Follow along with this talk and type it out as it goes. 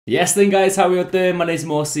Yes then guys, how are you all doing? My name is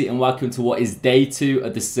Morsi and welcome to what is day 2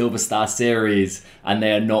 of the Silver Star series, and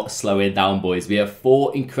they are not slowing down, boys. We have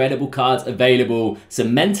 4 incredible cards available,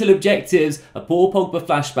 some mental objectives, a Paul Pogba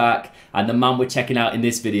flashback, and the man we're checking out in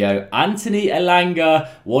this video, Anthony Elanga,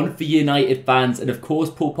 one for United fans, and of course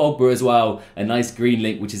Paul Pogba as well, a nice green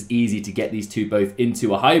link which is easy to get these two both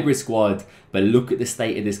into a hybrid squad. But look at the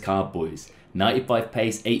state of this card, boys. 95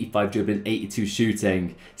 pace, 85 dribbling, 82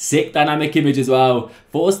 shooting. Sick dynamic image as well.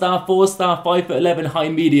 4-star, 4-star, 5'11", high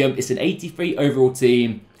medium. It's an 83 overall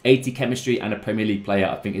team, 80 chemistry, and a Premier League player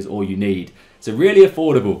I think is all you need. So really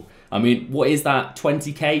affordable. I mean, what is that?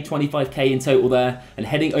 20k, 25k in total there. And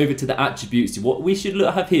heading over to the attributes, what we should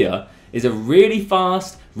have here is a really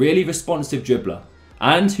fast, really responsive dribbler.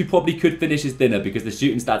 And who probably could finish his dinner because the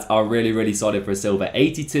shooting stats are really, really solid for a silver.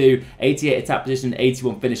 82, 88 attack position,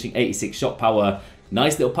 81 finishing, 86 shot power.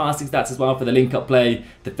 Nice little passing stats as well for the link-up play.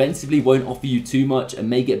 Defensively won't offer you too much and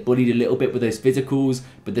may get bullied a little bit with those physicals.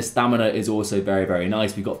 But the stamina is also very, very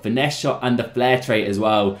nice. We've got finesse shot and the flair trait as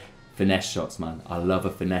well. Finesse shots, man. I love a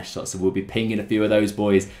finesse shot. So we'll be pinging a few of those,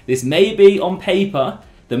 boys. This may be, on paper,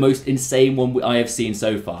 the most insane one I have seen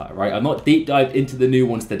so far, right? I've not deep dived into the new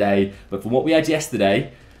ones today, but from what we had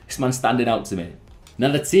yesterday, this man's standing out to me.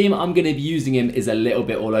 Now, the team I'm going to be using him is a little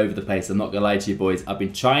bit all over the place. I'm not going to lie to you, boys. I've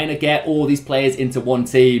been trying to get all these players into one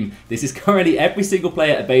team. This is currently every single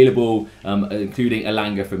player available, including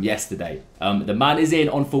Elanga from yesterday. The man is in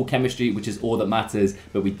on full chemistry, which is all that matters,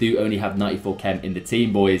 but we do only have 94 chem in the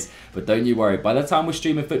team, boys. But don't you worry. By the time we're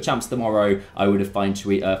streaming FUT Champs tomorrow, I would have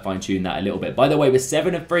fine-tuned that a little bit. By the way, we're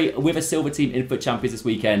 7-3 with a silver team in FUT Champions this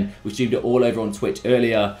weekend. We streamed it all over on Twitch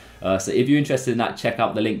earlier. So if you're interested in that, check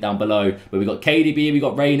out the link down below. But we got KDB, we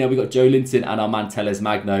got Reina, we got Joe Linton, and our man Telles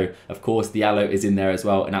Magno. Of course, Diallo is in there as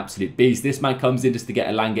well, an absolute beast. This man comes in just to get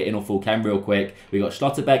Elanga in on full chem real quick. We got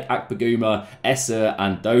Schlotterbeck, Akpaguma, Esser,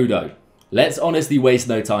 and Dodo. Let's honestly waste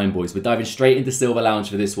no time, boys. We're diving straight into Silver Lounge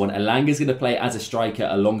for this one. Elanga's going to play as a striker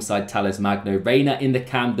alongside Tales Magno. Reina in the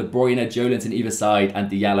cam, De Bruyne, Joe Linton either side, and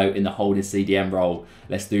Diallo in the holding CDM role.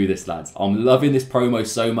 Let's do this, lads. I'm loving this promo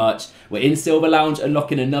so much. We're in Silver Lounge,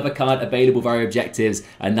 unlocking another card available via objectives,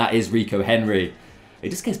 and that is Rico Henry.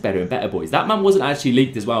 It just gets better and better, boys. That man wasn't actually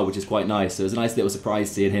leaked as well, which is quite nice. So it was a nice little surprise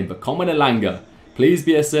seeing him. But Common Elanga, please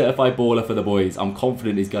be a certified baller for the boys. I'm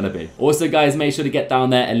confident he's going to be. Also, guys, make sure to get down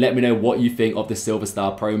there and let me know what you think of the Silver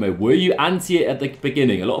Star promo. Were you anti it at the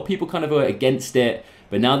beginning? A lot of people kind of were against it.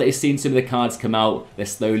 But now that they've seen some of the cards come out, they're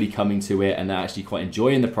slowly coming to it and they're actually quite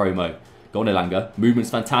enjoying the promo. Go on, Elanga. Movement's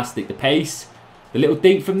fantastic. The pace, the little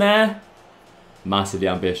dink from there, massively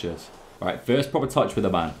ambitious. All right, first proper touch for the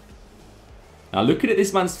man. Now, looking at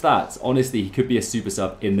this man's stats, honestly, he could be a super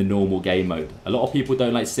sub in the normal game mode. A lot of people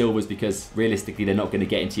don't like silvers because, realistically, they're not going to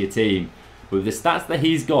get into your team. But with the stats that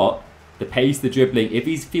he's got, the pace, the dribbling, if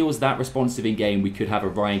he feels that responsive in game, we could have a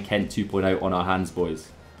Ryan Kent 2.0 on our hands, boys.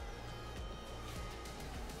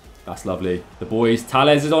 That's lovely. The boys,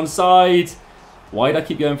 Tales is onside. Why do I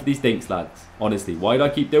keep going for these dinks, lads? Honestly, why do I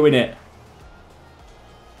keep doing it?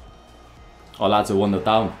 Our lads are 1-0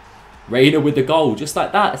 down. Reina with the goal, just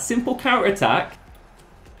like that. A simple counter-attack.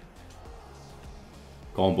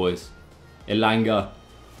 Go on, boys. Elanga.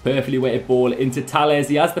 Perfectly weighted ball into Tales.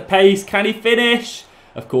 He has the pace. Can he finish?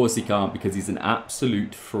 Of course he can't because he's an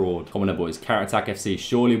absolute fraud. Come on then, boys. Counter-attack FC.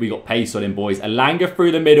 Surely we got pace on him, boys. Elanga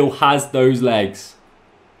through the middle has those legs.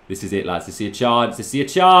 This is it, lads. To see a chance. To see a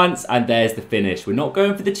chance. And there's the finish. We're not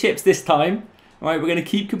going for the chips this time. All right, we're going to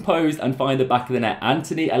keep composed and find the back of the net.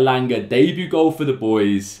 Anthony Elanga. Debut goal for the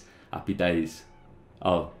boys. Happy days.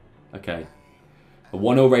 Oh, okay. A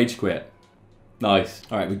 1-0 rage quit. Nice.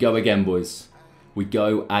 All right, we go again, boys. We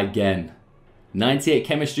go again. 98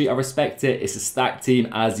 chemistry, I respect it. It's a stacked team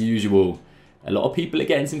as usual. A lot of people are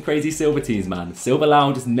getting some crazy silver teams, man. Silver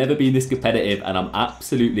Lounge has never been this competitive, and I'm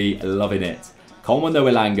absolutely loving it. Come on, though,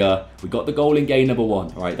 Elanga. We got the goal in game number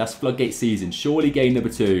 1. All right, that's floodgate season. Surely game number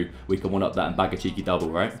 2, we can one-up that and bag a cheeky double,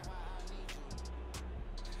 right?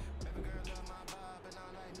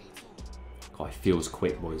 Oh, he feels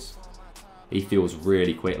quick, boys. He feels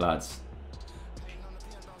really quick, lads.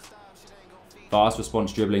 Fast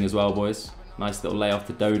response dribbling as well, boys. Nice little layoff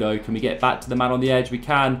to Dodo. Can we get back to the man on the edge? We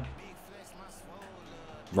can.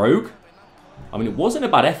 Rogue? I mean, it wasn't a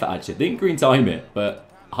bad effort, actually. I didn't green time it, but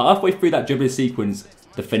halfway through that dribbling sequence,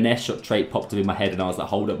 the finesse shot trait popped up in my head, and I was like,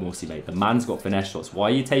 hold up, Morsi, mate. The man's got finesse shots.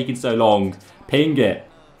 Why are you taking so long? Ping it.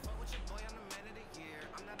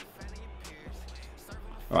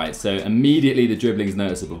 Alright, so immediately the dribbling is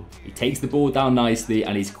noticeable. He takes the ball down nicely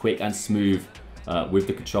and he's quick and smooth with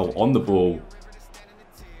the control on the ball.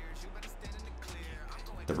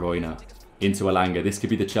 De Bruyne into Elanga. This could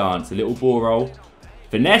be the chance. A little ball roll.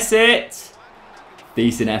 Finesse it.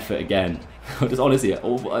 Decent effort again. Just honestly, I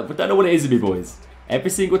don't know what it is with me, boys. Every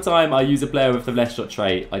single time I use a player with the left shot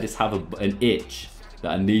trait, I just have an itch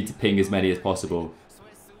that I need to ping as many as possible.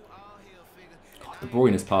 God, De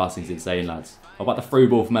Bruyne's passing is insane, lads. How about the through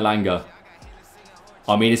ball from Elanga?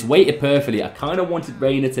 I mean, it's weighted perfectly. I kind of wanted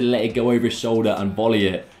Reina to let it go over his shoulder and volley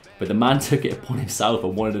it, but the man took it upon himself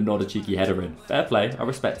and wanted to nod a cheeky header in. Fair play, I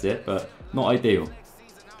respect it, but not ideal.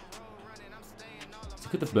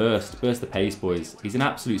 Look at the burst the pace, boys. He's an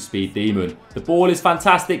absolute speed demon. The ball is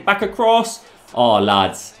fantastic, back across. Oh,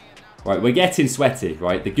 lads. Right, we're getting sweaty,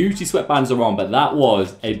 right? The Gucci sweatbands are on, but that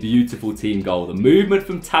was a beautiful team goal. The movement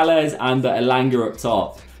from Telles and Elanga up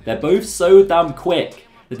top. They're both so damn quick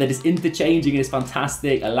that they're just interchanging and it's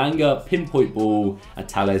fantastic. Elanga, pinpoint ball, and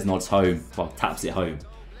Telles nods home. Well, taps it home.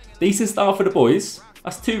 Decent start for the boys.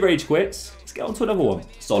 That's 2 rage quits. Let's get on to another one.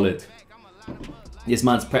 Solid. This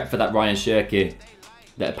man's prepped for that Ryan Shirky.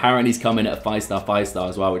 That apparently he's coming at a 5-star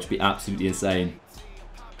as well, which would be absolutely insane.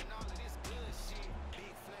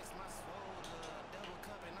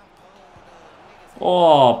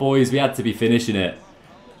 Oh, boys, we had to be finishing it.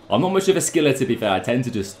 I'm not much of a skiller, to be fair. I tend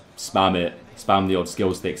to just spam it. Spam the odd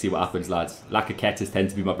skill stick, see what happens, lads. Lacaquetas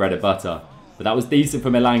tend to be my bread and butter. But that was decent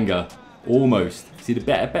from Elanga. Almost. See the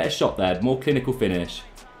better shot there. More clinical finish.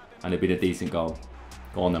 And it'd been a decent goal.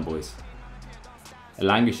 Go on then, boys.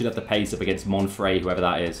 Elanga should have the pace up against Monfrey, whoever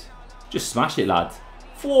that is. Just smash it, lad.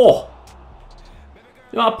 4!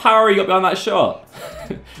 You know how power he got behind that shot?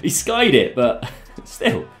 He skied it, but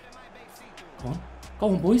still. Go on. Go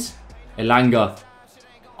on, boys. Elanga.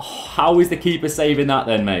 Oh, how is the keeper saving that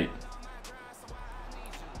then, mate?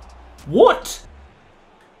 What?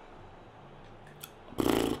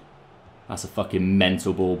 That's a fucking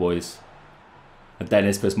mental ball, boys. And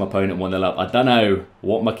Dennis puts my opponent 1-0 up. I don't know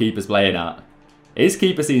what my keeper's playing at. His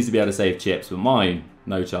keeper seems to be able to save chips, but mine,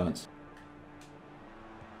 no chance.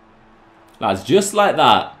 Lads, just like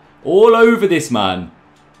that, all over this man,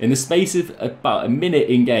 in the space of about a minute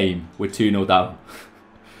in game, we're 2-0 down.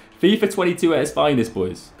 FIFA 22 at its finest,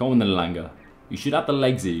 boys. Go on then, Elanga. You should have the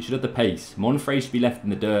legs here, you should have the pace. Monfrey should be left in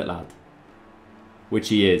the dirt, lad. Which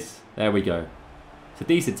he is. There we go. It's a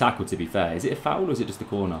decent tackle, to be fair. Is it a foul or is it just a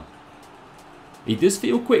corner? He does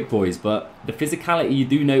feel quick, boys, but the physicality, you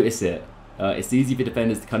do notice it. It's easy for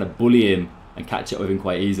defenders to kind of bully him and catch up with him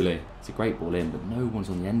quite easily. It's a great ball in, but no one's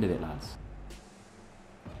on the end of it, lads.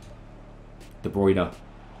 De Bruyne.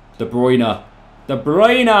 De Bruyne. De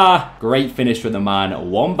Bruyne! Great finish from the man.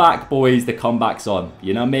 1 back, boys. The comeback's on.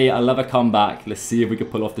 You know me, I love a comeback. Let's see if we can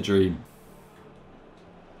pull off the dream.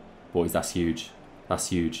 Boys, that's huge. That's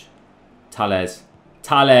huge. Telles.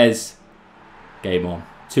 Telles. Game on.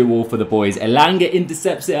 2-2 for the boys. Elanga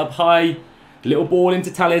intercepts it up high. Little ball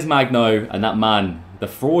into Tales Magno. And that man, the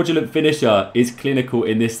fraudulent finisher, is clinical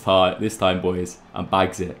in this time, boys. And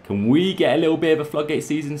bags it. Can we get a little bit of a floodgate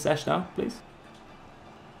season sesh now, please?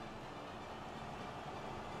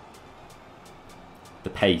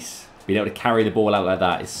 The pace. Being able to carry the ball out like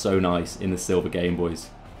that is so nice in the silver game, boys.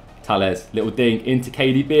 Tales, little dink into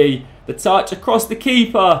KDB. The touch across the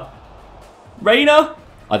keeper. Reina?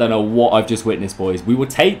 I don't know what I've just witnessed, boys. We will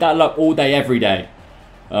take that luck all day, every day.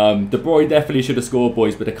 De Bruyne definitely should have scored,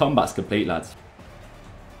 boys, but the comeback's complete, lads.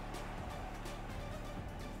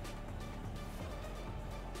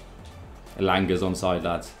 Elanga's onside,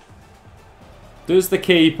 lads. Does the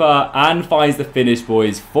keeper and finds the finish,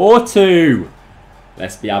 boys. 4-2.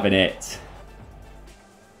 Let's be having it.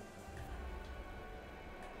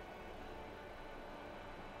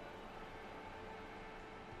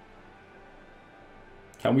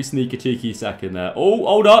 Can we sneak a cheeky second there? Oh,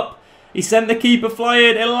 hold up. He sent the keeper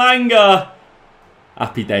flying. Elanga.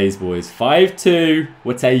 Happy days, boys. 5-2.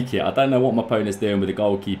 We'll take it. I don't know what my opponent's doing with the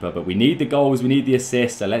goalkeeper, but we need the goals. We need the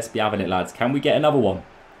assists. So let's be having it, lads. Can we get another one?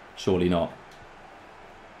 Surely not.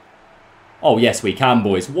 Oh, yes, we can,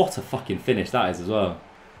 boys. What a fucking finish that is as well.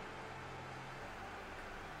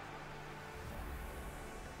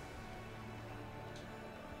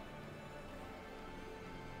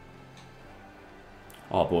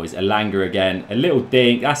 Oh, boys, Elanga again. A little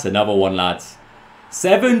dink. That's another one, lads.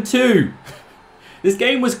 7-2. This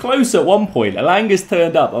game was close at one point. Elanga's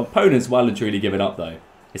turned up. Our opponent's well and truly given up, though.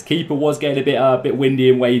 His keeper was getting a bit windy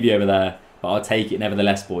and wavy over there. But I'll take it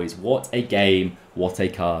nevertheless, boys. What a game. What a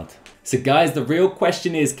card. So guys, the real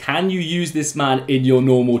question is, can you use this man in your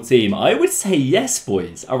normal team? I would say yes,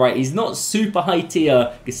 boys. All right, he's not super high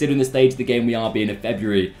tier considering the stage of the game we are being in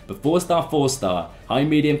February, but 4-star, 4-star. High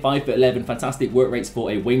medium, 5'11", fantastic work rates for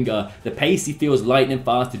a winger. The pace he feels lightning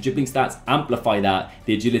fast. The dribbling stats amplify that.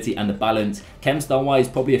 The agility and the balance. Chem star wise,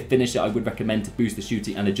 probably a finisher I would recommend to boost the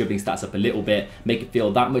shooting and the dribbling stats up a little bit. Make it feel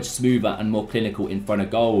that much smoother and more clinical in front of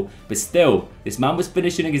goal. But still, this man was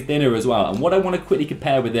finishing his dinner as well. And what I want to quickly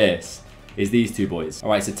compare with this is these two boys. All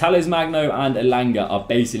right, so Talos Magno and Elanga are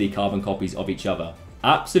basically carbon copies of each other.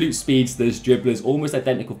 Absolute speedsters, dribblers, almost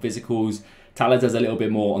identical physicals. Talos has a little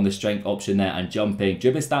bit more on the strength option there and jumping.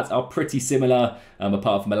 Dribbling stats are pretty similar,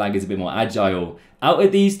 apart from Elanga's a bit more agile. Out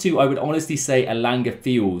of these two, I would honestly say Elanga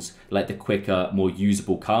feels like the quicker, more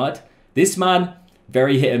usable card. This man,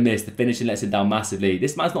 very hit and miss. The finishing lets him down massively.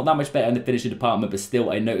 This man's not that much better in the finishing department, but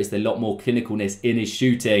still I noticed a lot more clinicalness in his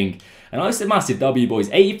shooting. And it's a massive W, boys.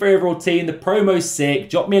 83 overall team. The promo's sick.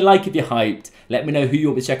 Drop me a like if you're hyped. Let me know who you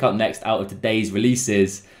want me to check out next out of today's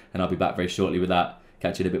releases. And I'll be back very shortly with that.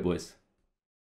 Catch you in a bit, boys.